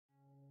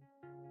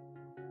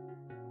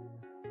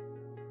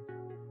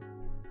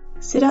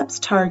Sit-ups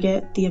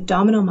target the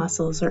abdominal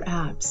muscles or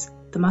abs,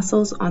 the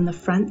muscles on the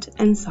front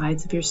and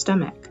sides of your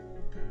stomach.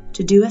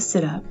 To do a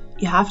sit-up,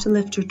 you have to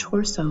lift your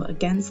torso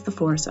against the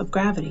force of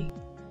gravity.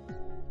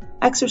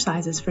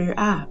 Exercises for your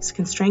abs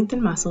can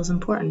strengthen muscles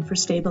important for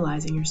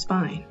stabilizing your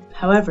spine.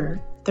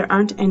 However, there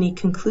aren't any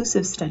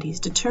conclusive studies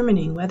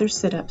determining whether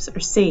sit-ups are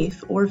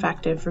safe or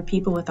effective for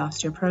people with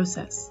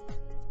osteoporosis.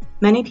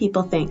 Many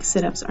people think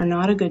sit-ups are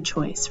not a good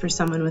choice for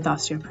someone with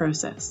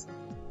osteoporosis.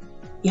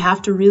 You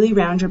have to really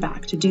round your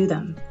back to do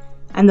them,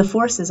 and the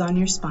forces on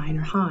your spine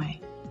are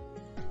high.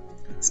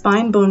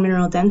 Spine bone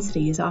mineral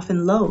density is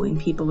often low in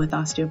people with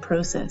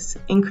osteoporosis,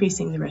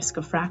 increasing the risk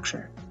of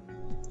fracture.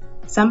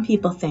 Some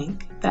people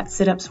think that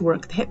sit-ups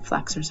work the hip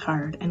flexors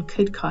hard and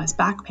could cause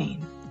back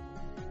pain.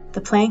 The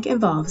plank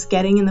involves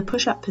getting in the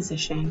push-up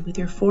position with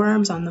your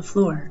forearms on the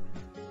floor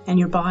and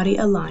your body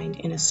aligned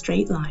in a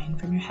straight line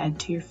from your head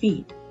to your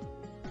feet.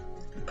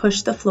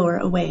 Push the floor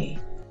away.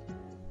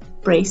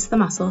 Brace the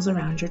muscles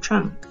around your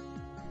trunk.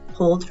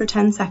 Hold for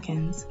 10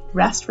 seconds,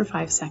 rest for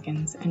 5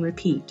 seconds, and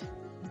repeat.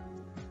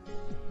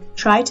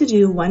 Try to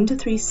do 1 to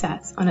 3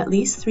 sets on at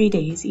least 3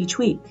 days each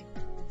week.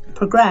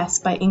 Progress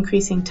by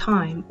increasing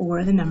time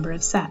or the number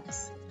of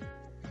sets.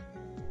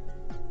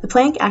 The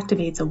plank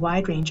activates a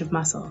wide range of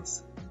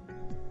muscles.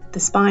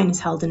 The spine is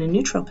held in a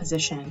neutral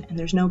position and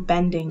there's no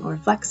bending or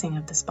flexing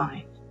of the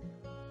spine.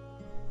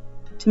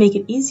 To make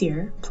it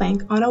easier,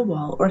 plank on a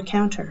wall or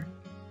counter.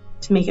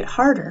 To make it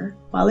harder,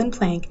 while in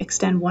plank,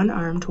 extend one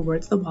arm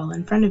towards the wall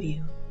in front of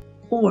you,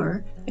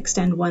 or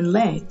extend one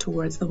leg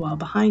towards the wall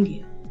behind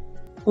you.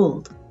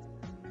 Hold.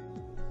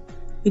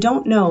 We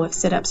don't know if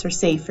sit-ups are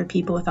safe for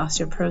people with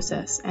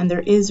osteoporosis, and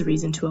there is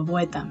reason to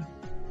avoid them.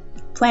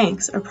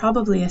 Planks are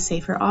probably a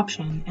safer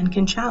option and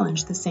can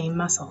challenge the same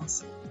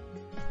muscles.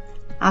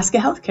 Ask a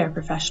healthcare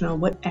professional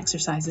what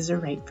exercises are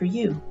right for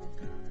you.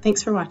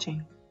 Thanks for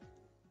watching.